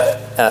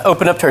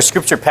open up to our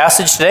scripture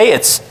passage today.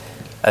 It's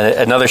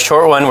another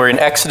short one. We're in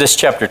Exodus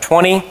chapter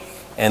 20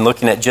 and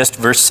looking at just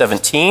verse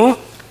 17.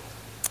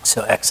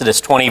 So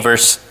Exodus 20,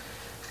 verse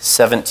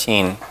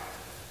 17.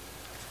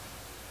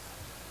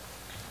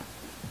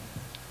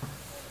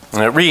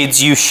 And it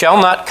reads, "You shall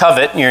not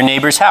covet your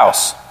neighbor's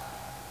house.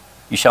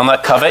 You shall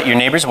not covet your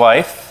neighbor's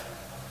wife,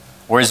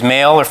 or his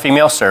male or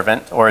female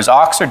servant, or his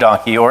ox or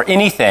donkey, or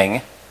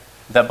anything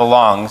that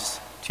belongs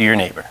to your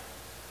neighbor."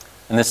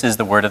 And this is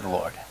the word of the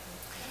Lord.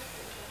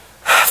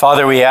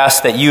 Father, we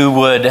ask that you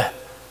would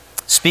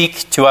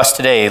speak to us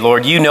today.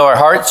 Lord, you know our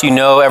hearts. You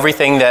know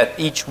everything that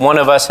each one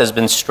of us has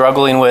been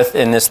struggling with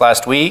in this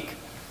last week.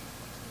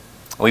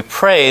 We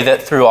pray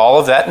that through all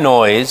of that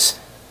noise,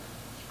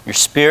 your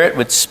Spirit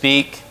would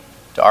speak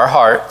to our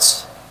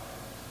hearts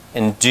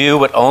and do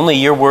what only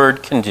your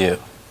word can do,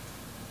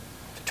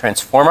 to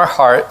transform our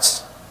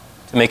hearts,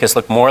 to make us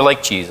look more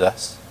like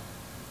Jesus.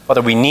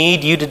 Father, we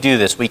need you to do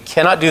this. We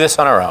cannot do this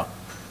on our own.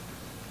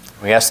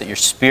 We ask that your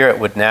Spirit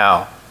would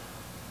now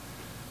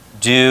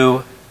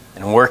do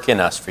and work in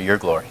us for your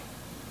glory.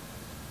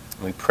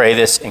 And we pray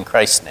this in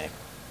Christ's name.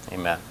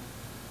 Amen.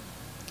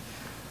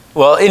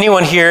 Well,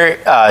 anyone here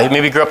who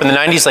maybe grew up in the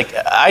 90s like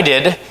I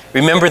did,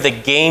 remember the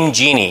Game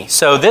Genie.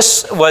 So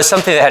this was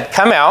something that had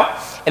come out,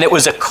 and it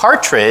was a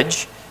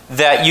cartridge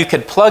that you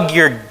could plug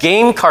your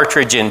game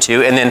cartridge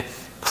into and then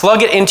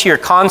plug it into your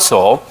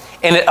console,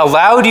 and it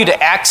allowed you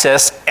to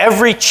access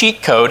every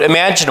cheat code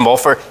imaginable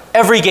for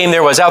every game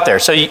there was out there.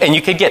 So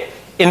you could get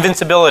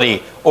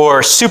invincibility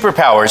or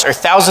superpowers or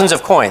thousands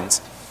of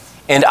coins.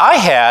 And I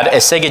had a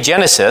Sega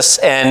Genesis,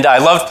 and I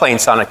loved playing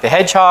Sonic the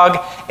Hedgehog,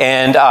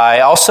 and I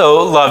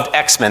also loved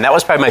X-Men. That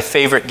was probably my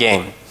favorite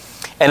game.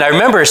 And I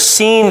remember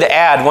seeing the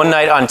ad one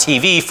night on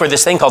TV for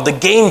this thing called the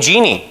Game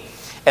Genie.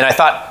 And I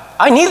thought,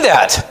 I need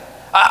that.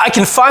 I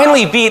can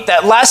finally beat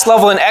that last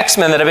level in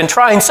X-Men that I've been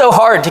trying so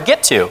hard to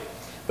get to. It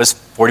was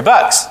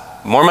 $40,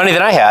 more money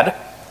than I had.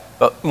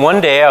 But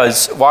one day I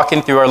was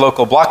walking through our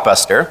local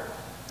Blockbuster.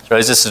 So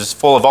this is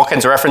full of all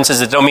kinds of references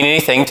that don't mean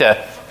anything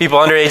to people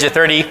under age of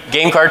 30,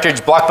 game cartridge,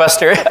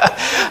 Blockbuster.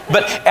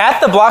 But at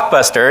the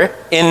Blockbuster,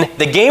 in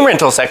the game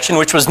rental section,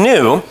 which was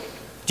new,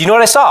 do you know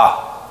what I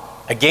saw?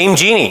 A Game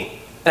Genie.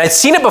 And I'd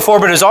seen it before,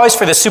 but it was always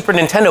for the Super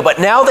Nintendo. But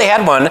now they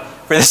had one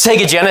for the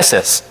Sega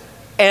Genesis.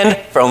 And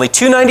for only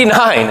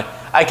 $2.99,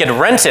 I could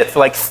rent it for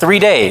like 3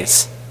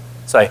 days.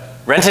 So I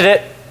rented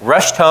it,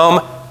 rushed home,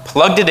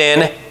 plugged it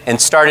in,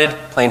 and started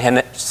playing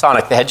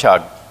Sonic the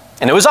Hedgehog.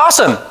 And it was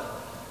awesome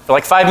for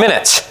like 5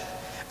 minutes.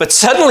 But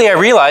suddenly I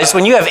realized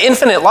when you have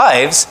infinite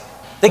lives,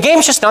 the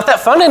game's just not that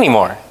fun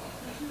anymore.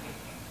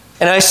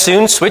 And I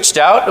soon switched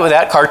out with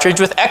that cartridge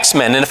with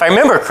X-Men. And if I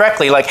remember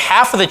correctly, like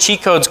half of the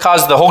cheat codes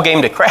caused the whole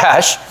game to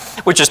crash,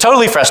 which was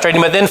totally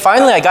frustrating. But then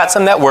finally I got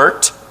some that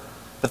worked,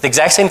 but the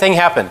exact same thing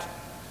happened.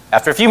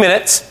 After a few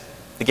minutes,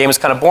 the game was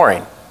kind of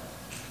boring.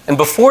 And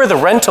before the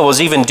rental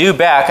was even due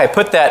back, I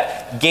put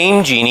that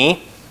Game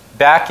Genie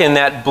back in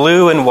that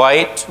blue and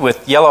white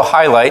with yellow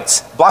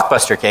highlights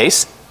Blockbuster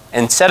case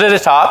and set it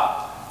atop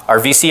our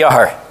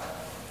VCR.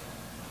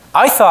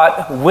 I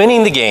thought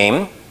winning the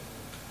game,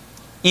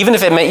 even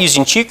if it meant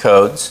using cheat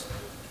codes,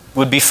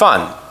 would be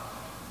fun.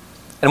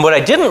 And what I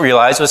didn't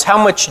realize was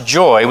how much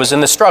joy was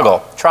in the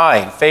struggle,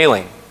 trying,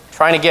 failing,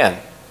 trying again.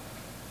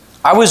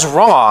 I was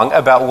wrong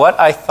about what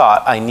I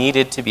thought I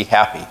needed to be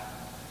happy.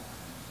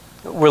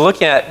 We're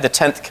looking at the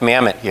 10th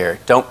commandment here,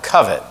 don't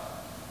covet.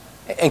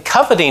 And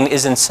coveting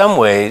is in some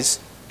ways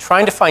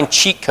trying to find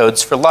cheat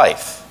codes for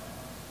life.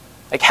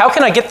 Like, how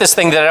can I get this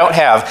thing that I don't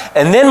have,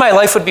 and then my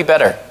life would be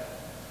better?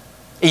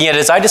 And yet,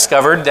 as I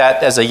discovered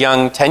that as a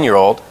young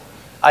 10-year-old,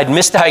 I'd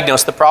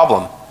misdiagnosed the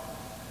problem.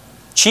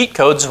 Cheat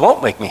codes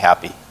won't make me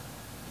happy.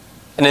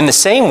 And in the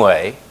same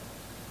way,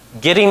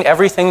 getting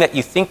everything that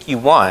you think you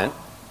want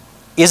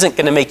isn't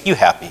going to make you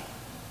happy.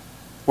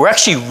 We're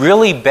actually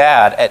really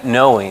bad at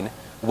knowing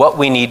what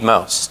we need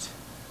most.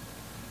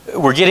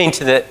 We're getting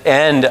to the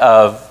end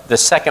of the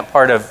second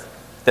part of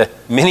the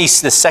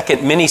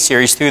second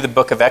mini-series through the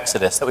book of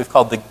Exodus that we've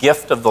called the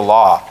gift of the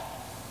law.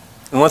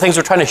 And one of the things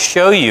we're trying to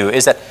show you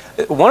is that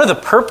one of the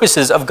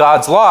purposes of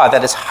God's law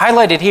that is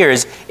highlighted here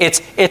is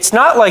it's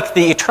not like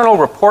the eternal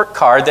report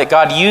card that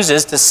God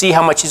uses to see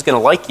how much he's going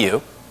to like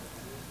you,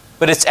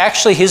 but it's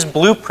actually his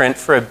blueprint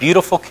for a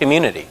beautiful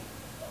community,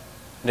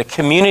 and a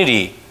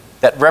community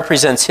that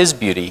represents his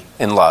beauty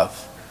and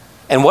love.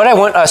 And what I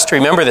want us to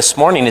remember this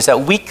morning is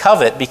that we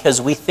covet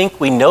because we think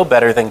we know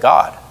better than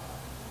God.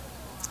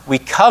 We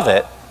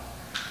covet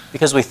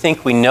because we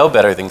think we know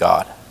better than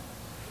God.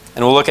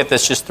 And we'll look at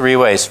this just 3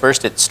 ways.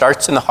 First, it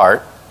starts in the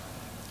heart,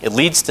 it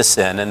leads to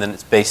sin, and then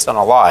it's based on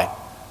a lie.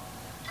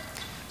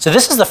 So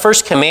this is the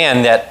first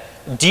command that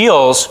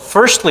deals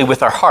firstly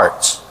with our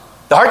hearts.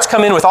 The hearts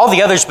come in with all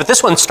the others, but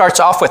this one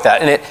starts off with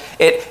that. And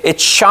it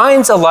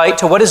shines a light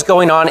to what is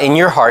going on in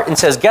your heart and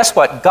says, guess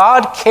what?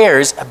 God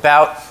cares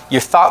about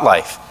your thought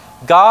life.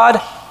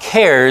 God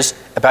cares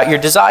about your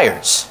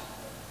desires.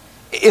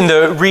 In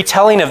the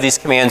retelling of these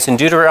commands in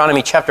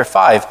Deuteronomy chapter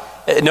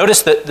 5,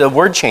 notice the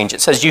word change.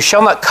 It says, you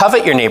shall not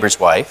covet your neighbor's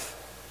wife.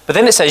 But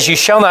then it says, you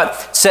shall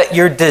not set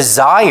your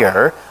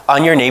desire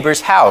on your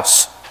neighbor's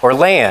house or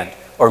land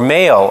or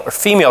male or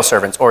female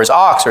servants or his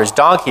ox or his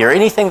donkey or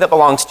anything that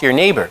belongs to your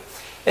neighbor.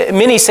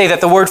 Many say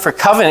that the word for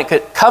covet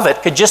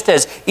could just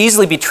as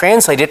easily be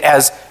translated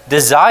as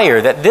desire,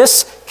 that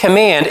this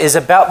command is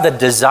about the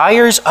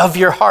desires of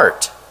your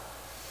heart.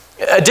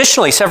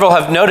 Additionally, several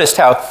have noticed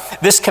how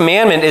this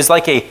commandment is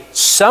like a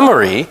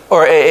summary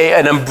or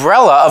an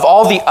umbrella of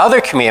all the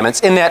other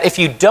commandments, in that if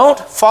you don't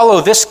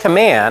follow this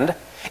command,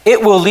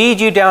 it will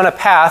lead you down a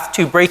path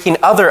to breaking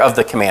other of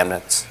the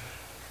commandments.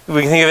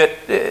 We can think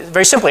of it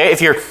very simply.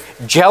 If you're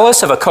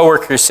jealous of a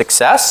coworker's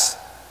success,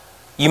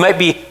 you might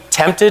be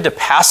tempted to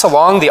pass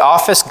along the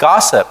office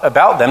gossip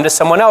about them to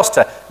someone else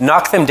to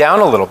knock them down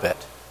a little bit,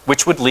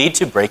 which would lead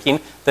to breaking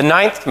the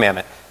 9th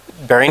commandment,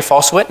 bearing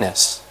false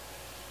witness.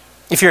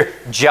 If you're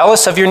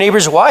jealous of your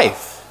neighbor's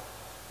wife,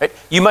 right,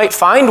 you might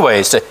find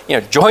ways to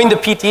join the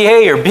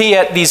PTA or be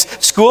at these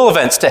school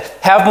events to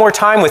have more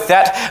time with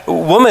that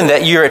woman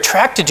that you're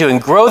attracted to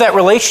and grow that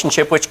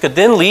relationship, which could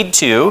then lead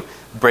to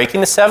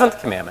breaking the 7th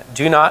commandment,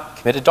 do not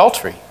commit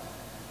adultery.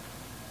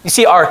 You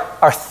see,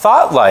 our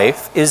thought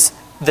life is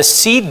the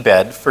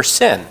seedbed for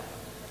sin.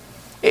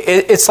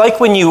 It's like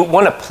when you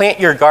want to plant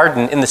your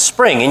garden in the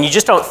spring and you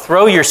just don't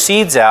throw your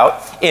seeds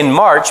out in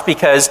March,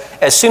 because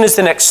as soon as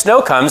the next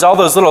snow comes, all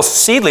those little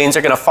seedlings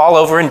are going to fall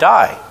over and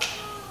die.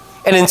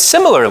 And then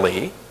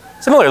similarly,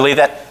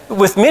 that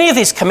with many of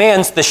these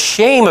commands, the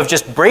shame of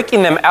just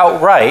breaking them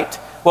outright,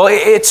 well,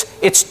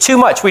 it's too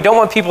much. We don't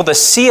want people to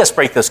see us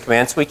break those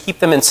commands, so we keep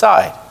them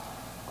inside.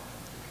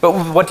 But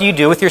what do you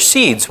do with your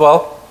seeds?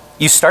 Well,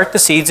 you start the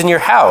seeds in your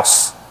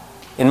house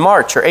in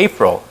March or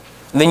April,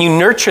 and then you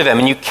nurture them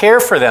and you care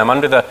for them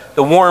under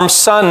the warm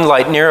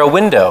sunlight near a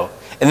window,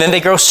 and then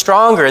they grow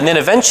stronger, and then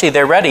eventually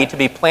they're ready to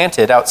be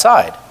planted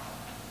outside.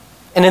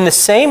 And in the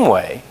same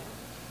way,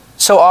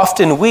 so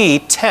often we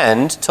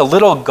tend to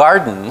little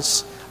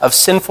gardens of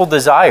sinful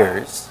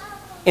desires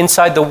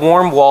inside the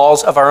warm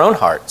walls of our own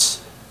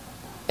hearts,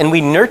 and we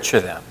nurture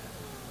them.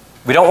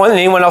 We don't want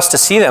anyone else to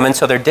see them, and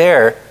so they're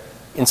there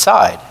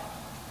inside.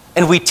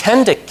 And we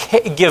tend to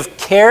give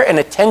care and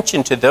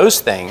attention to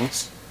those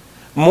things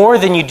more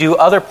than you do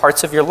other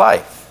parts of your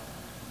life.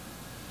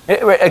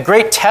 A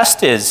great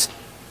test is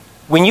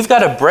when you've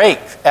got a break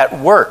at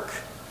work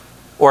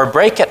or a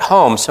break at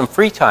home, some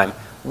free time,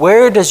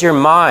 where does your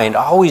mind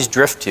always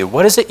drift to?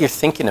 What is it you're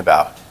thinking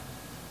about?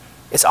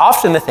 It's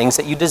often the things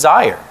that you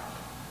desire,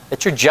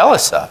 that you're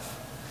jealous of,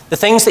 the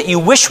things that you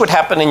wish would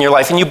happen in your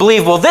life, and you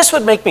believe, well, this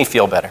would make me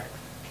feel better.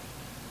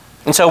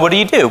 And so what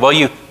do? Well,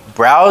 you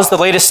browse the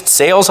latest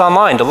sales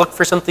online to look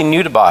for something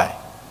new to buy.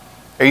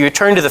 Or you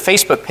return to the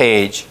Facebook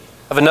page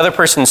of another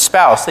person's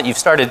spouse that you've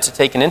started to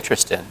take an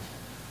interest in.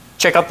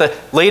 Check out the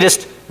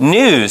latest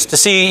news to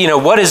see,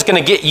 what is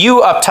going to get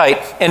you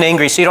uptight and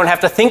angry, so you don't have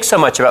to think so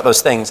much about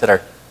those things that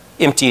are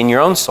empty in your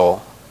own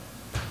soul.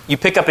 You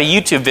pick up a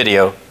YouTube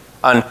video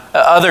on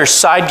other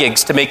side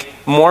gigs to make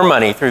more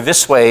money through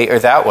this way or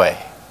that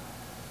way.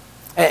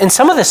 And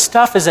some of this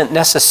stuff isn't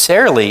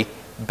necessarily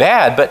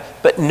bad,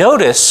 but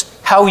notice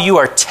how you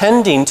are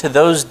tending to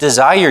those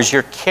desires.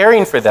 You're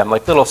caring for them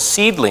like little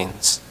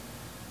seedlings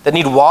that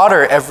need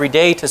water every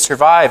day to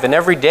survive, and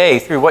every day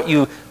through what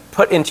you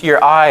put into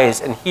your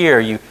eyes and hear,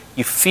 you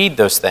feed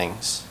those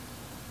things.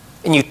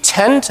 And you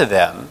tend to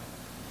them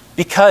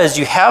because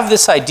you have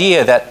this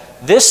idea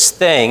that this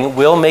thing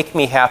will make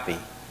me happy.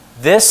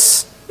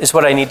 This is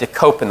what I need to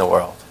cope in the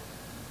world.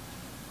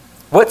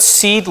 What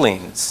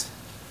seedlings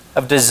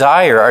of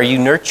desire are you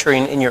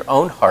nurturing in your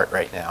own heart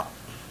right now?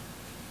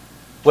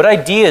 What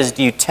ideas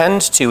do you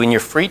tend to in your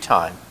free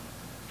time?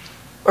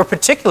 Or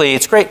particularly,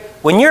 it's great,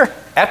 when you're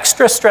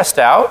extra stressed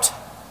out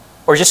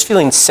or just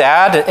feeling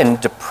sad and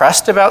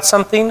depressed about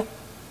something,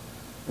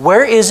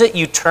 where is it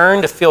you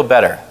turn to feel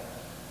better?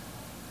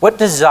 What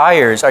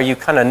desires are you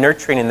kind of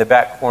nurturing in the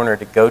back corner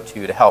to go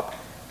to help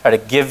try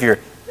to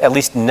at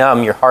least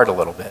numb your heart a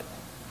little bit?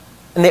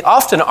 And they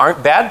often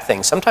aren't bad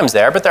things. Sometimes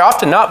they are, but they're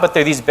often not. But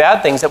they're these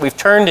bad things that we've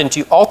turned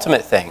into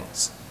ultimate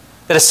things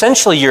that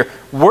essentially you're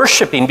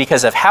worshiping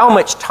because of how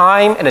much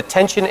time and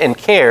attention and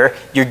care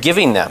you're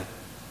giving them.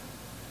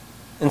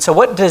 And so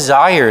what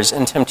desires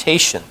and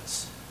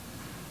temptations,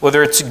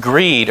 whether it's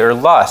greed or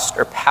lust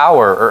or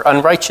power or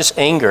unrighteous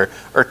anger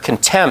or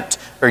contempt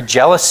or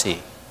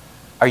jealousy,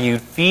 are you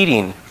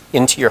feeding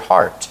into your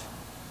heart?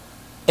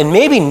 And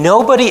maybe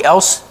nobody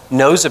else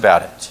knows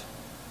about it,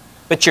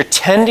 but you're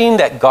tending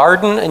that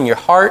garden in your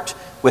heart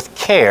with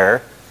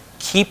care,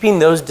 keeping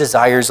those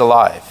desires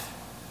alive.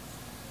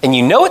 And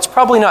you know it's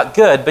probably not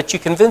good, but you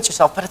convince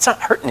yourself, but it's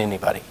not hurting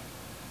anybody.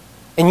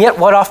 And yet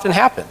what often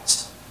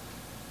happens?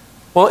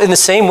 Well, in the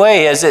same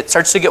way, as it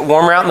starts to get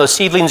warmer out and those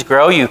seedlings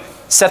grow, you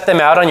set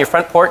them out on your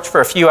front porch for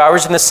a few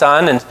hours in the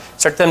sun and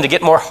start them to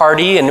get more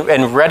hardy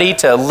and ready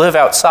to live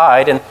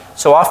outside. And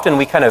so often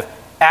we kind of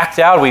act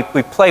out, we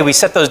play, we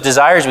set those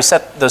desires, we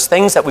set those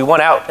things that we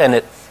want out, and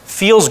it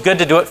feels good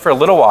to do it for a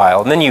little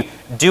while. And then you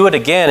do it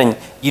again and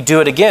you do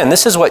it again.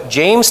 This is what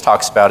James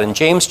talks about in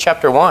James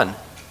chapter 1.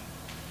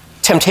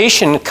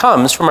 Temptation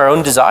comes from our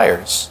own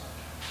desires.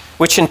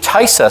 which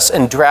entice us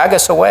and drag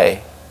us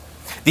away.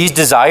 These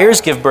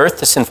desires give birth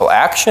to sinful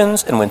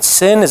actions, and when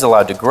sin is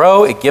allowed to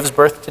grow, it gives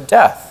birth to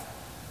death.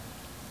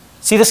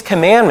 See, this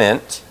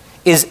commandment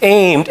is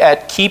aimed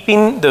at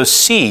keeping those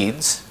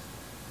seeds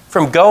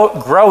from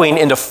growing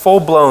into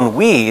full-blown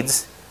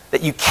weeds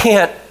that you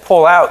can't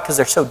pull out because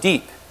they're so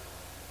deep.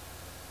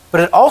 But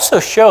it also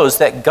shows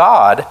that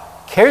God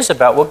cares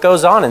about what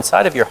goes on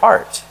inside of your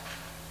heart.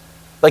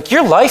 Like,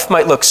 your life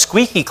might look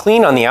squeaky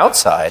clean on the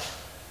outside,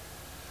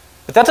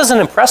 but that doesn't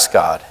impress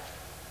God,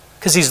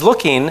 because he's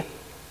looking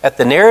at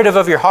the narrative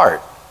of your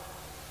heart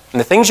and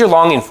the things you're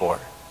longing for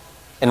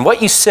and what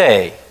you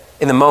say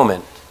in the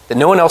moment that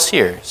no one else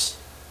hears.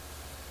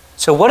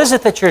 So what is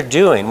it that you're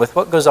doing with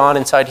what goes on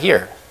inside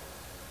here?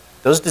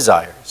 Those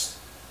desires,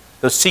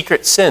 those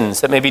secret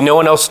sins that maybe no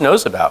one else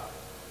knows about.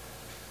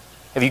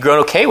 Have you grown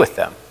okay with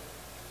them?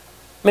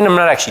 I mean, I'm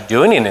not actually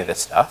doing any of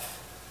this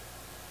stuff.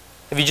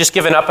 Have you just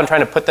given up on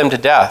trying to put them to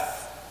death?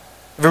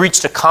 Have you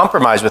reached a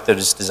compromise with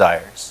those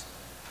desires?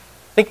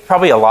 I think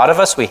probably a lot of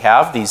us, we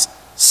have these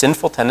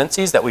sinful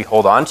tendencies that we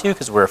hold on to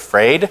because we're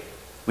afraid.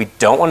 We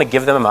don't want to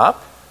give them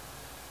up.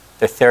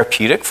 They're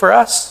therapeutic for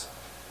us.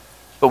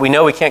 But we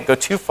know we can't go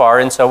too far,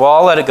 and so, well,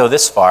 I'll let it go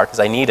this far because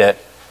I need it,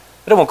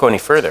 but it won't go any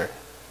further.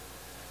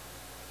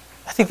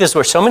 I think this is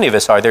where so many of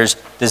us are. There's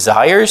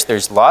desires,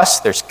 there's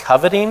lust, there's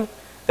coveting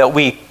that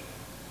we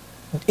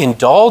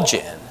indulge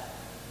in.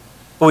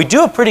 But we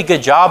do a pretty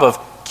good job of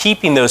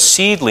keeping those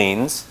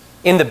seedlings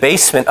in the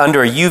basement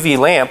under a UV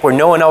lamp where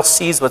no one else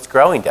sees what's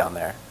growing down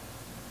there.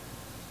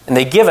 And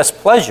they give us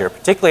pleasure,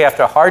 particularly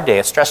after a hard day,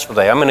 a stressful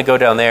day. I'm going to go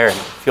down there and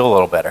feel a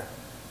little better.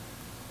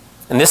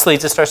 And this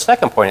leads us to our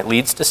second point. It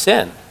leads to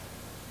sin.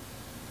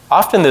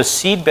 Often those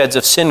seed beds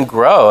of sin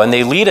grow, and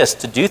they lead us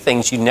to do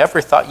things you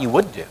never thought you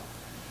would do.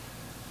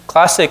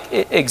 Classic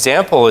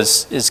example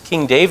is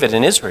King David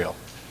in Israel.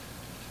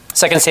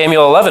 2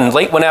 Samuel 11,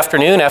 late one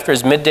afternoon after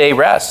his midday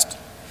rest,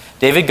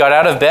 David got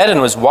out of bed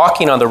and was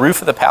walking on the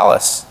roof of the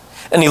palace.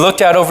 And he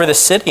looked out over the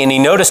city, and he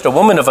noticed a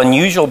woman of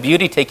unusual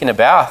beauty taking a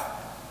bath.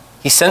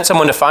 He sent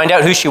someone to find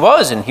out who she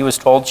was, and he was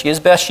told she is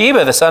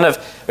Bathsheba,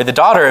 the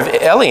daughter of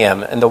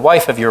Eliam, and the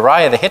wife of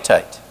Uriah the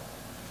Hittite.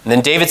 And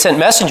then David sent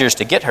messengers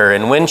to get her,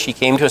 and when she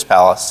came to his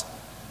palace,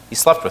 he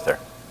slept with her.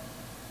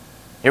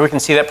 Here we can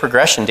see that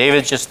progression.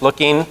 David's just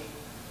looking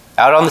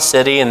out on the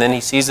city, and then he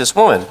sees this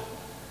woman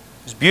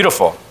who's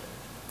beautiful.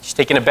 She's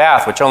taking a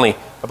bath, which only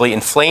probably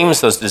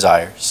inflames those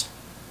desires.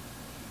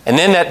 And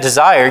then that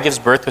desire gives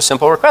birth to a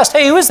simple request.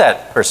 Hey, who is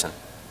that person?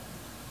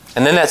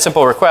 And then that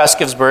simple request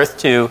gives birth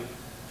to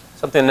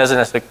something that doesn't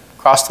necessarily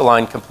cross the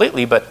line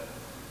completely, but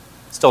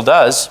still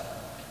does.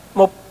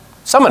 Well,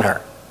 summon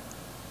her.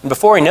 And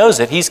before he knows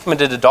it, he's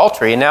committed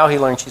adultery, and now he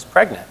learns she's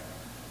pregnant.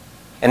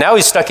 And now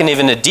he's stuck in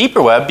even a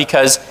deeper web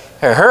because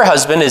her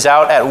husband is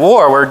out at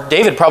war where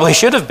David probably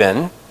should have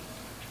been.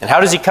 And how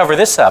does he cover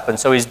this up? And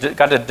so he's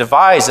got to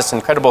devise this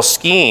incredible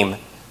scheme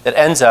that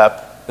ends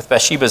up with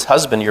Bathsheba's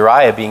husband,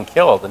 Uriah, being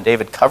killed, and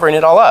David covering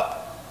it all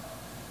up.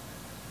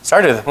 It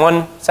started with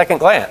one second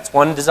glance,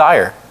 one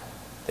desire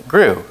that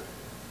grew.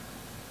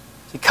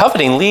 See,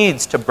 coveting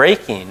leads to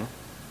breaking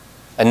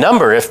a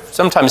number, if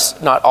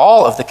sometimes not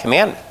all, of the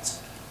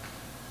commandments.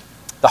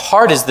 The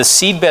heart is the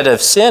seedbed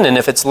of sin, and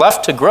if it's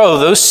left to grow,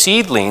 those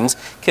seedlings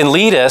can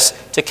lead us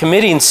to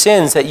committing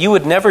sins that you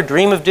would never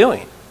dream of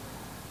doing.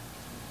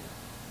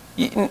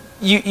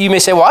 You may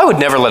say, well, I would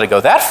never let it go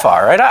that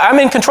far, right? I'm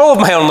in control of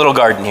my own little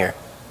garden here.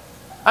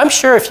 I'm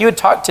sure if you had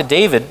talked to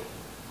David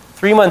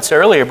 3 months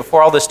earlier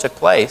before all this took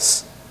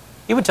place,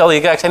 he would tell the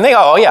exact same thing.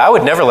 Oh, yeah, I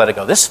would never let it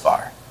go this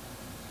far.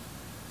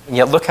 And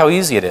yet look how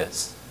easy it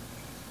is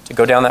to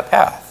go down that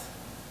path.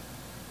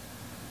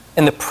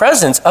 In the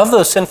presence of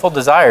those sinful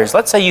desires,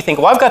 let's say you think,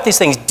 well, I've got these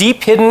things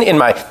deep hidden in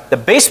the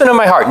basement of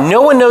my heart.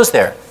 No one knows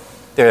they're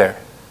there.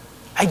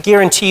 I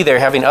guarantee they're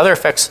having other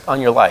effects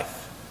on your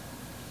life.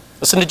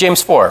 Listen to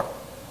James 4.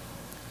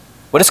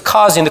 What is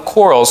causing the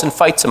quarrels and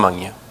fights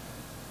among you?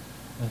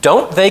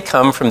 Don't they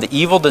come from the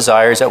evil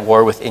desires at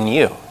war within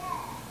you?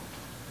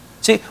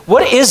 See,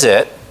 what is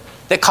it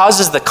that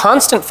causes the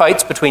constant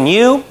fights between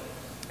you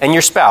and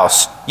your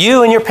spouse,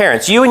 you and your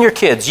parents, you and your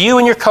kids, you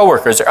and your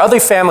coworkers, or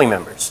other family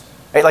members?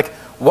 Right? Like,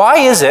 why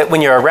is it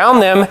when you're around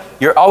them,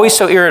 you're always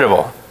so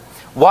irritable?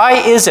 Why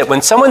is it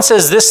when someone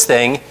says this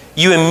thing,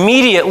 you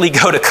immediately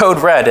go to code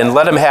red and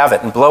let them have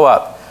it and blow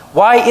up?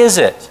 Why is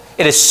it?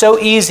 It is so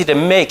easy to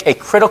make a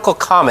critical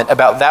comment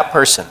about that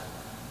person.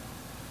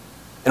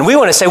 And we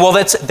want to say, well,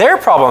 that's their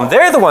problem.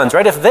 They're the ones,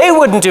 right? If they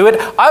wouldn't do it,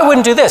 I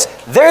wouldn't do this.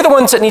 They're the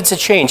ones that need to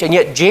change. And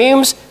yet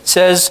James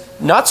says,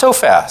 not so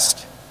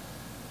fast.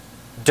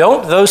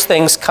 Don't those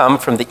things come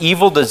from the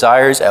evil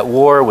desires at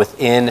war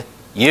within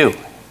you?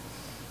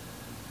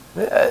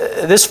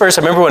 This verse,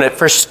 I remember when it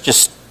first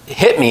just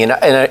hit me, and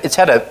it's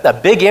had a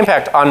big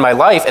impact on my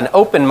life and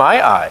opened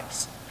my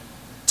eyes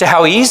to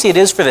how easy it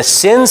is for the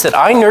sins that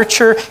I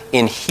nurture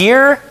in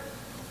here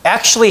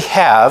actually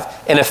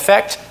have an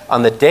effect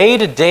on the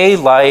day-to-day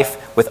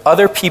life with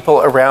other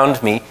people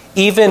around me,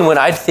 even when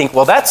I'd think,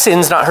 well, that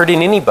sin's not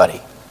hurting anybody.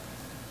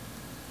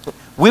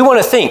 We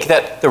want to think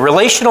that the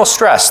relational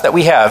stress that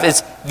we have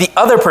is the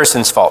other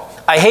person's fault.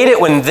 I hate it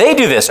when they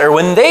do this or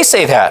when they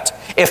say that.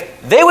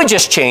 If they would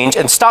just change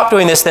and stop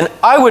doing this, then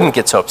I wouldn't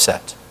get so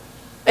upset.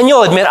 And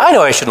you'll admit, I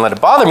know I shouldn't let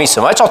it bother me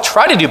so much. I'll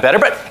try to do better,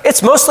 but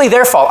it's mostly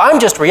their fault. I'm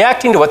just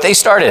reacting to what they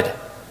started.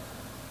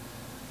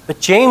 But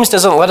James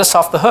doesn't let us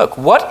off the hook.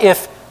 What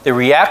if the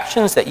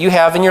reactions that you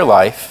have in your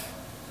life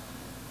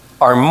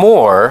are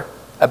more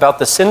about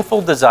the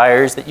sinful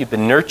desires that you've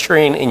been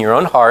nurturing in your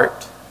own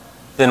heart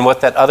than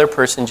what that other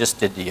person just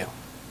did to you?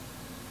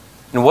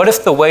 And what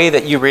if the way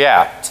that you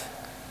react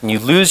and you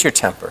lose your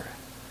temper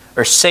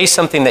or say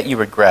something that you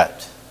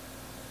regret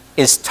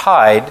is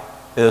tied to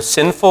those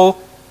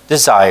sinful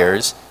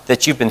desires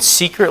that you've been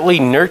secretly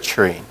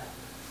nurturing,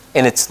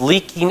 and it's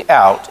leaking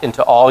out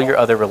into all your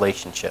other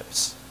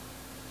relationships?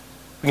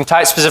 We can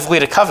tie it specifically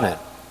to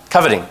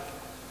coveting.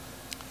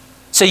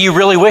 So you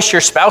really wish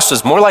your spouse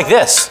was more like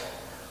this.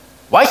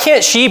 Why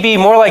can't she be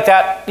more like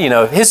that,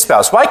 his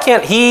spouse? Why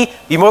can't he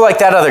be more like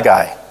that other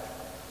guy?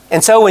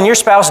 And so when your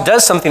spouse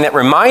does something that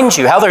reminds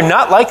you how they're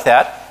not like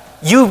that,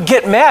 you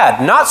get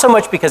mad, not so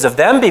much because of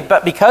them,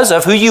 but because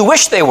of who you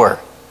wish they were.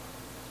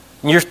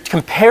 And you're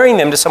comparing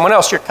them to someone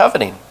else. You're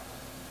coveting.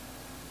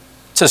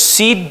 So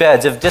seed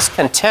beds of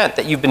discontent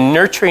that you've been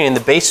nurturing in the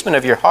basement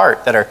of your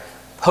heart that are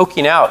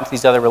poking out into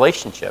these other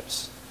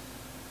relationships.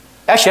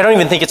 Actually, I don't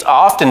even think it's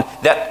often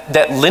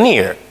that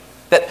linear.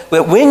 That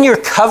when you're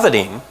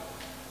coveting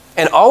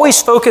and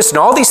always focused on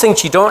all these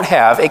things you don't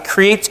have, it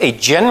creates a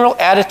general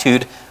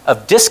attitude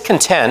of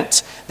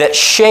discontent that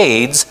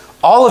shades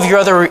all of your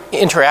other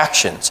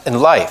interactions in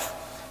life.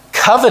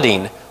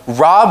 Coveting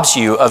robs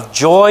you of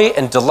joy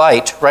and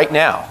delight right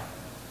now.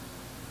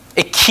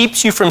 It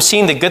keeps you from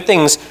seeing the good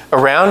things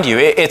around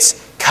you.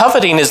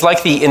 Coveting is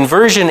like the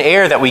inversion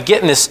air that we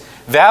get in this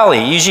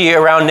valley, usually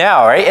around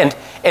now, right?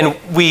 And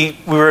we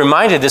were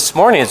reminded this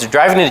morning as we're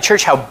driving into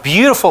church how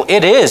beautiful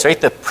it is, right?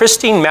 The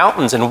pristine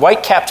mountains and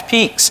white-capped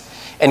peaks.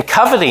 And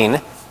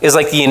coveting is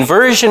like the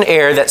inversion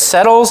air that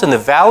settles in the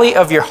valley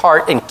of your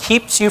heart and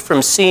keeps you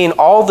from seeing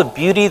all the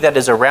beauty that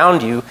is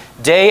around you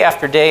day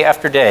after day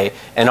after day.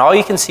 And all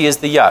you can see is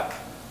the yuck.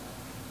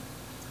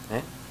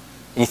 Right?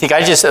 And you think, I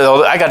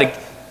got to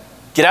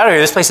get out of here.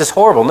 This place is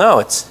horrible. No,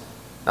 it's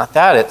not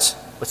that. It's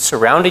what's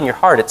surrounding your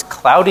heart. It's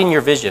clouding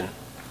your vision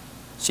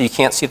so you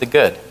can't see the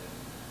good.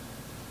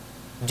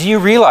 Do you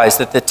realize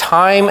that the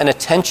time and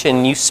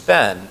attention you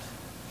spend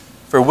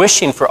for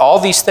wishing for all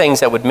these things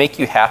that would make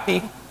you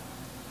happy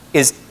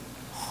is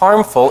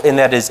harmful in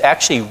that it is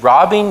actually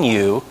robbing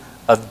you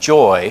of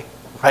joy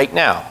right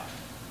now?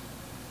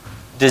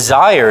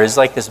 Desire is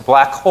like this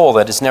black hole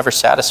that is never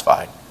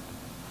satisfied.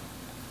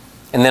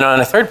 And then on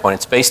a third point,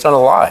 it's based on a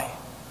lie.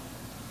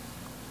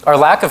 Our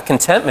lack of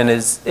contentment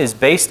is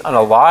based on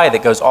a lie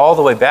that goes all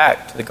the way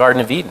back to the Garden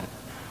of Eden.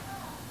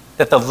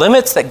 That the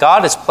limits that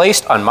God has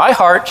placed on my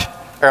heart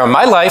or on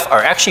my life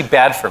are actually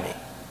bad for me.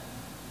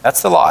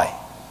 That's the lie.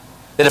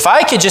 That if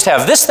I could just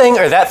have this thing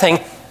or that thing,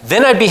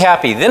 then I'd be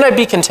happy, then I'd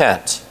be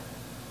content.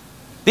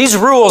 These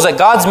rules that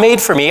God's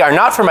made for me are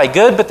not for my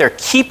good, but they're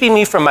keeping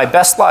me from my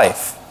best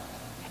life.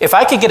 If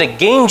I could get a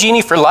game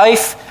genie for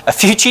life, a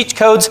few cheat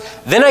codes,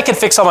 then I could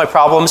fix all my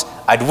problems,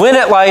 I'd win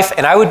at life,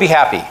 and I would be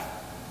happy.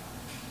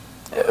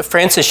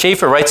 Francis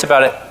Schaeffer writes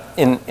about it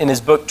in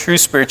his book, True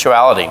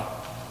Spirituality.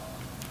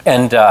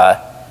 And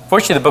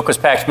fortunately, the book was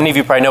packed. Many of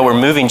you probably know we're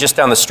moving just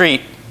down the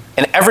street,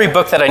 and every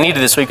book that I needed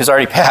this week was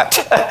already packed.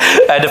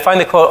 I had to find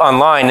the quote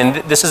online, and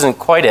this isn't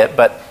quite it,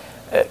 but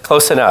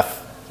close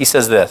enough. He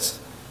says this: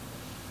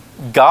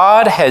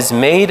 God has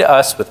made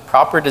us with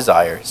proper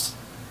desires,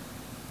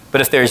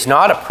 but if there's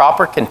not a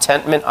proper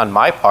contentment on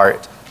my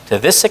part, to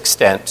this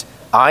extent,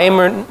 I am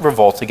in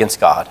revolt against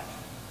God.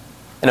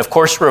 And of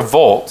course,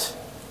 revolt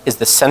is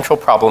the central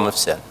problem of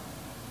sin.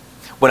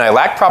 When I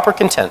lack proper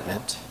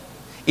contentment,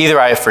 either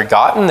I have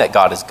forgotten that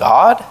God is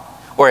God,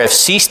 or I have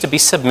ceased to be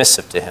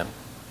submissive to him.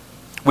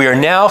 We are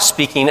now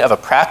speaking of a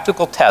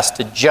practical test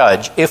to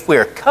judge if we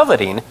are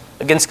coveting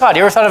against God.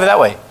 You ever thought of it that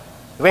way?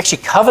 We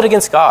actually covet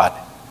against God.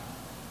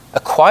 A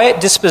quiet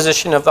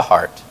disposition of the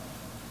heart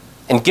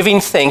and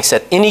giving thanks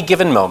at any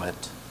given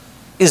moment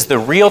is the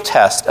real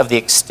test of the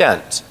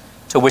extent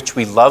to which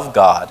we love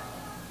God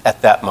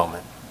at that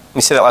moment. Let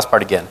me say that last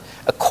part again.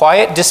 A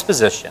quiet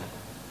disposition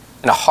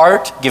and a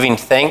heart giving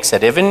thanks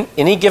at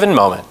any given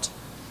moment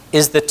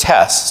is the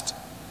test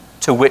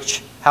to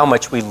how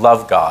much we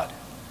love God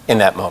in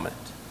that moment.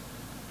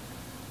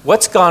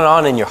 What's gone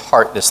on in your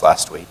heart this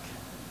last week?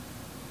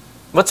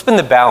 What's been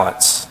the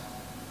balance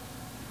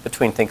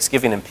between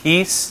thanksgiving and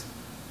peace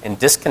and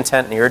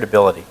discontent and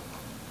irritability?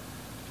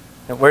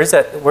 And where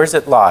does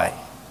it lie?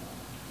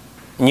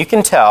 And you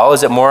can tell,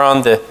 is it more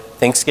on the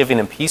thanksgiving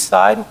and peace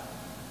side?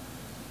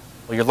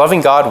 Well, you're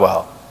loving God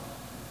well.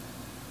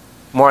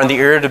 More on the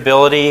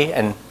irritability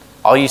and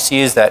all you see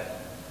is that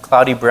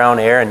cloudy brown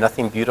air and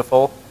nothing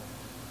beautiful?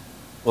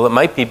 Well, it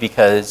might be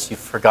because you've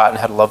forgotten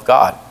how to love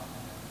God.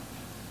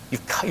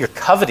 You're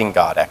coveting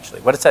God,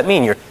 actually. What does that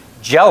mean? You're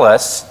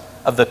jealous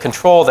of the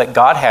control that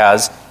God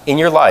has in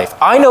your life.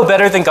 I know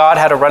better than God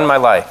how to run my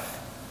life.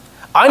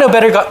 I know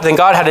better than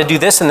God how to do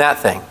this and that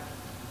thing.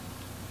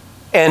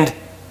 And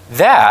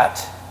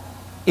that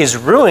is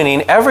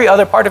ruining every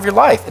other part of your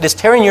life. It is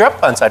tearing you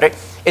up inside,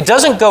 right? It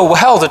doesn't go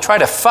well to try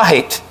to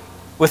fight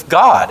with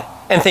God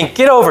and think,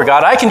 get over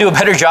God, I can do a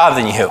better job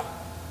than you.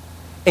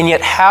 And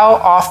yet how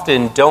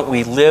often don't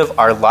we live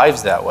our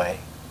lives that way?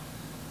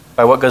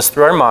 By what goes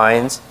through our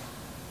minds,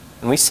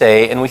 and we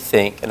say and we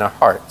think in our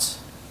hearts.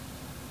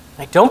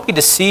 Like, don't be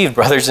deceived,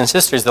 brothers and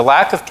sisters. The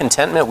lack of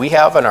contentment we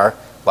have in our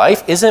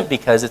life isn't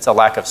because it's a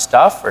lack of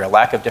stuff or a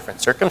lack of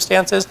different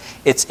circumstances.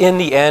 It's in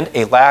the end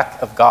a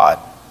lack of God.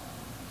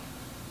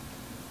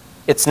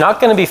 It's not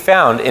going to be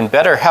found in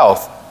better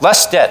health,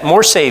 less debt,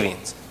 more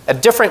savings, a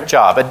different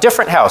job, a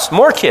different house,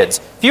 more kids,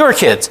 fewer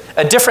kids,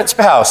 a different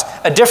spouse,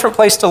 a different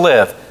place to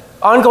live,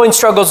 ongoing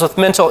struggles with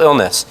mental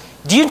illness.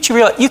 Do you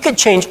realize you could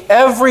change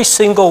every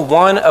single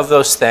one of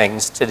those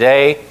things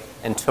today,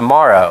 and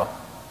tomorrow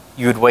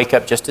you would wake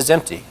up just as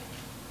empty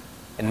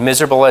and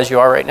miserable as you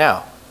are right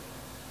now?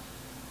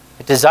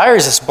 Desire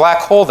is this black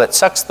hole that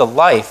sucks the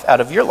life out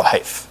of your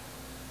life.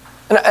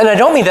 And I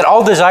don't mean that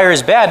all desire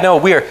is bad. No,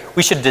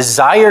 we should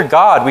desire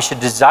God. We should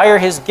desire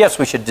his gifts.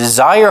 We should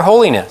desire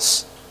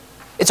holiness.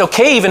 It's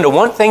okay even to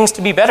want things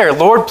to be better.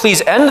 Lord,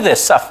 please end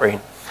this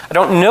suffering. I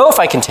don't know if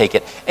I can take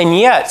it. And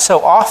yet, so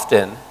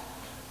often,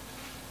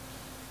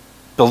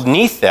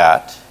 beneath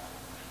that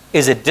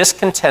is a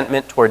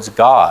discontentment towards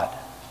God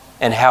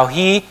and how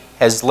he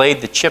has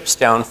laid the chips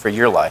down for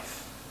your life.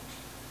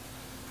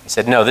 He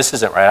said, no, this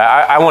isn't right.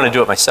 I want to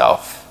do it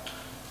myself.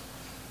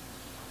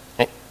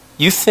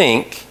 You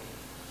think,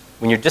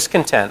 when you're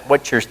discontent,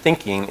 what you're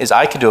thinking is,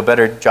 I could do a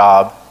better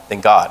job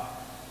than God.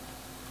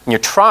 And you're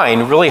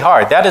trying really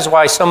hard. That is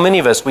why so many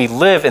of us, we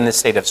live in this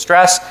state of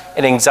stress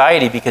and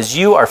anxiety, because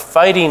you are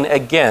fighting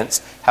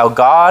against how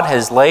God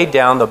has laid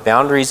down the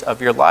boundaries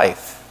of your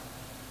life.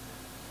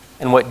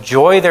 And what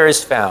joy there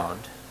is found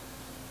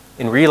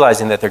in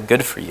realizing that they're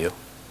good for you.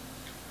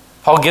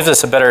 Paul gives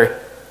us a better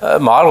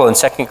model in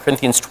 2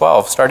 Corinthians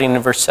 12, starting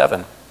in verse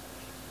 7.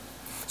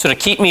 So to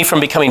keep me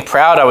from becoming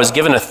proud, I was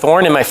given a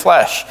thorn in my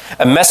flesh,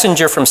 a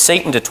messenger from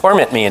Satan to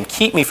torment me and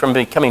keep me from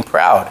becoming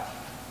proud.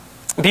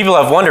 And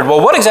people have wondered, well,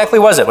 what exactly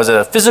was it? Was it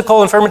a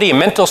physical infirmity, a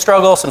mental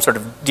struggle, some sort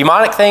of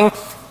demonic thing?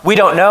 We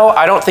don't know.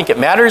 I don't think it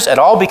matters at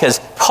all, because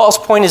Paul's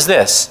point is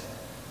this: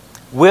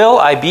 will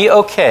I be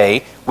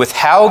okay with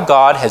how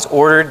God has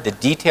ordered the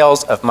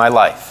details of my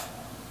life?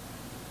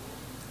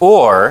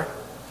 Or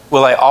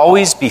will I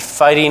always be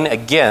fighting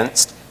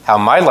against how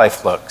my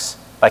life looks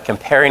by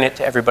comparing it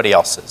to everybody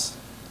else's?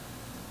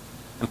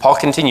 And Paul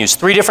continues,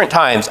 3 different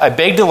times, I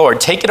begged the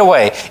Lord, take it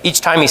away. Each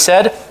time he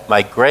said,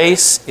 my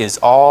grace is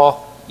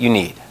all you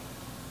need.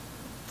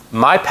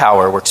 My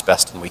power works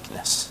best in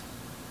weakness.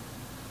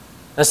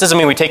 This doesn't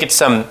mean we take it to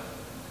some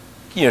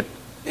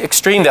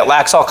extreme that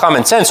lacks all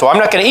common sense. So I'm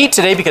not going to eat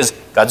today because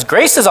God's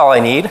grace is all I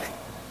need.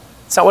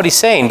 It's not what he's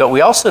saying, but we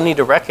also need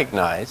to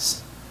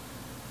recognize,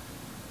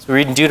 as we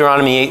read in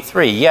Deuteronomy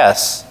 8:3,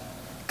 yes,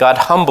 God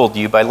humbled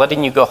you by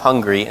letting you go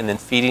hungry and then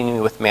feeding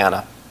you with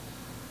manna.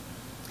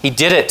 He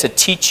did it to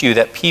teach you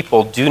that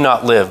people do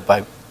not live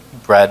by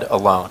bread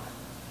alone.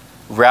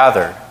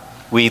 Rather,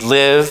 we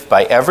live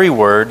by every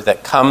word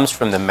that comes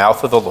from the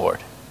mouth of the Lord.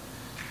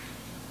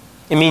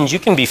 It means you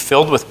can be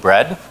filled with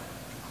bread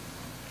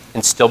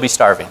and still be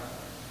starving.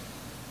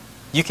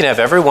 You can have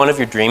every one of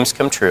your dreams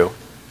come true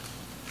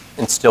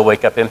and still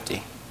wake up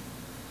empty.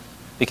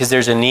 Because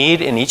there's a need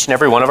in each and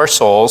every one of our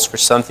souls for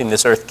something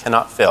this earth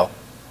cannot fill.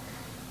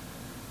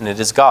 And it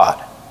is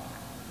God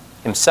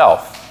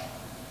himself.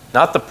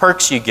 Not the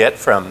perks you get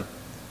from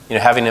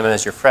having him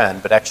as your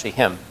friend, but actually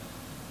him.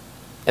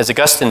 As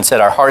Augustine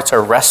said, our hearts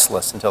are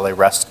restless until they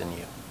rest in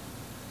you.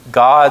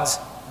 God's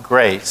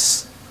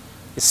grace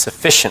is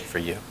sufficient for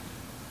you.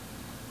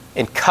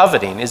 And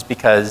coveting is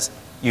because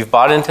you've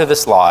bought into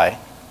this lie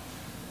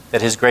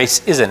that his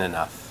grace isn't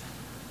enough.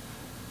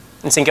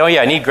 And thinking, oh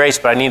yeah, I need grace,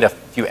 but I need a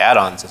few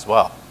add-ons as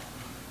well.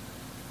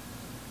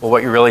 Well,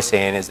 what you're really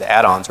saying is the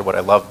add-ons are what I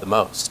love the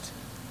most.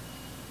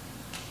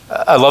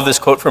 I love this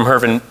quote from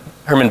Herman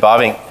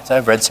Bavinck, as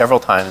I've read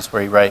several times,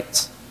 where he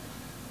writes,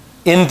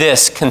 in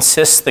this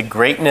consists the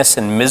greatness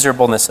and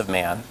miserableness of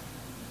man.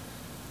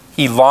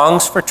 He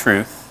longs for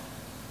truth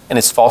and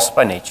is false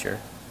by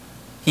nature.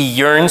 He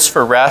yearns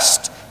for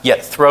rest,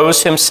 yet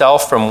throws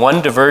himself from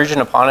one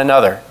diversion upon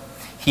another.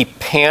 He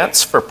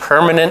pants for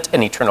permanent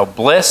and eternal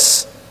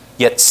bliss,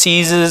 yet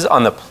seizes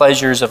on the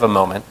pleasures of a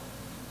moment.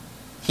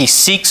 He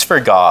seeks for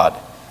God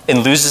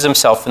and loses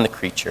himself in the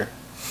creature.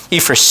 He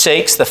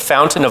forsakes the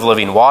fountain of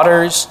living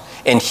waters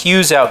and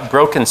hews out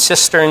broken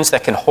cisterns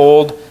that can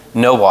hold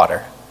no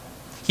water.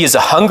 He is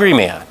a hungry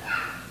man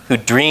who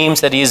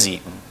dreams that he is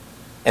eaten,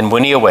 and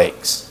when he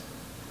awakes,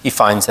 he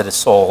finds that his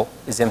soul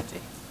is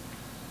empty.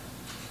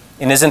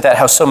 And isn't that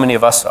how so many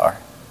of us are?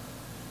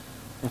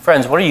 And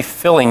friends, what are you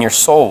filling your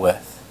soul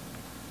with?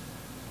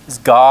 Is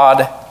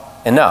God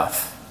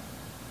enough?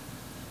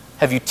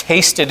 Have you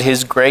tasted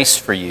his grace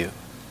for you?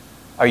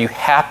 Are you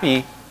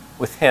happy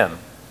with him?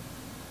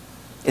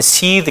 Is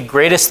he the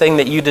greatest thing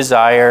that you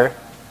desire?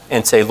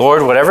 and say,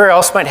 Lord, whatever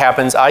else might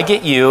happen, I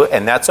get you,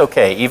 and that's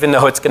okay, even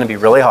though it's going to be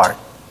really hard.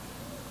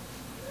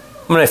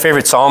 One of my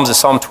favorite Psalms is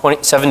Psalm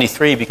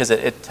 73 because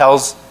it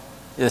tells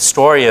the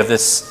story of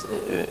this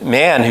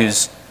man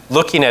who's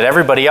looking at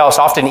everybody else,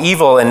 often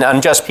evil and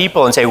unjust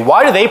people, and say,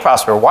 why do they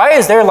prosper? Why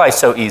is their life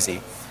so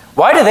easy?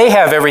 Why do they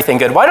have everything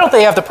good? Why don't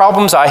they have the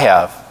problems I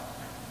have?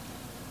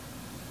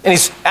 And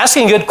he's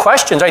asking good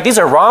questions, right? These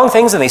are wrong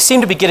things, and they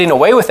seem to be getting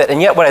away with it.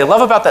 And yet what I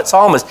love about that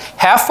psalm is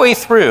halfway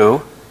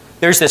through,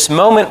 there's this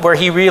moment where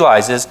he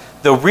realizes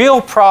the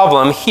real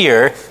problem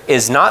here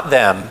is not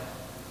them.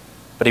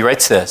 But he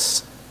writes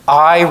this,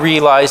 I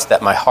realized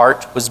that my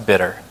heart was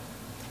bitter,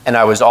 and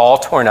I was all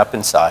torn up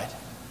inside.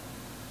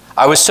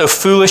 I was so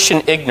foolish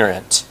and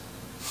ignorant.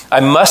 I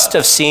must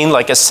have seemed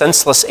like a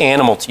senseless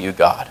animal to you,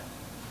 God.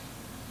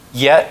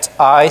 Yet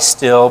I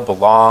still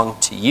belong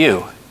to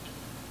you.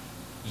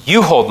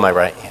 You hold my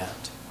right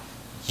hand.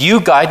 You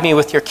guide me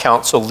with your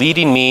counsel,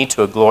 leading me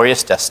to a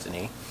glorious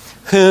destiny.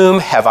 Whom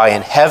have I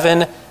in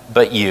heaven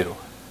but you?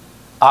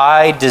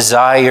 I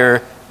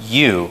desire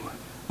you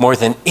more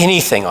than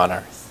anything on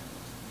earth.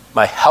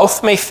 My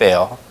health may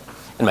fail,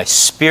 and my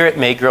spirit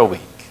may grow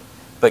weak,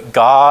 but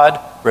God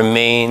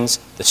remains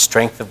the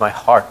strength of my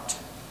heart.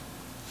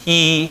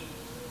 He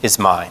is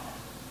mine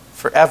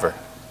forever.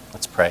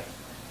 Let's pray.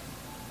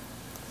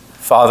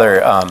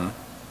 Father,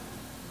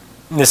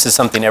 this is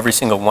something every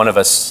single one of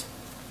us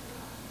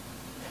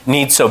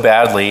needs so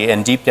badly,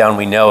 and deep down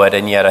we know it,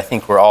 and yet I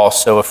think we're all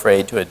so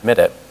afraid to admit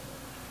it.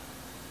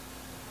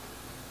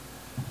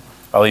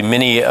 Probably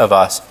many of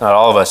us, if not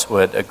all of us,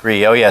 would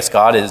agree, oh yes,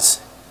 God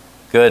is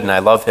good, and I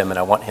love him, and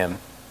I want him.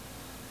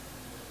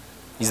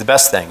 He's the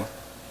best thing.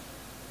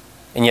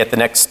 And yet the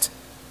next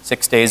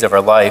 6 days of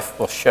our life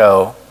will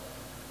show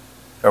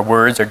our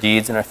words, our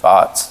deeds, and our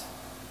thoughts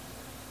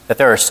that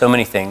there are so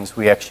many things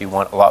we actually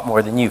want a lot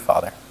more than you,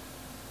 Father.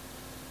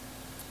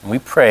 And we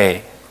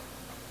pray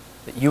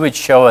that you would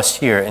show us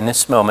here in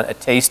this moment a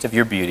taste of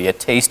your beauty, a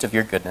taste of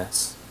your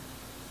goodness,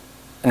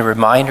 and a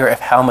reminder of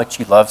how much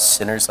you love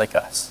sinners like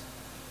us.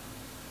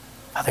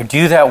 Father,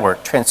 do that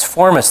work.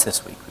 Transform us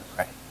this week, we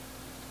pray.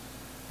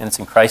 And it's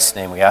in Christ's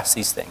name we ask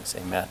these things.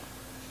 Amen.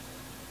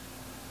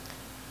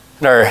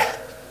 And our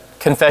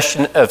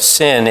confession of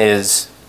sin is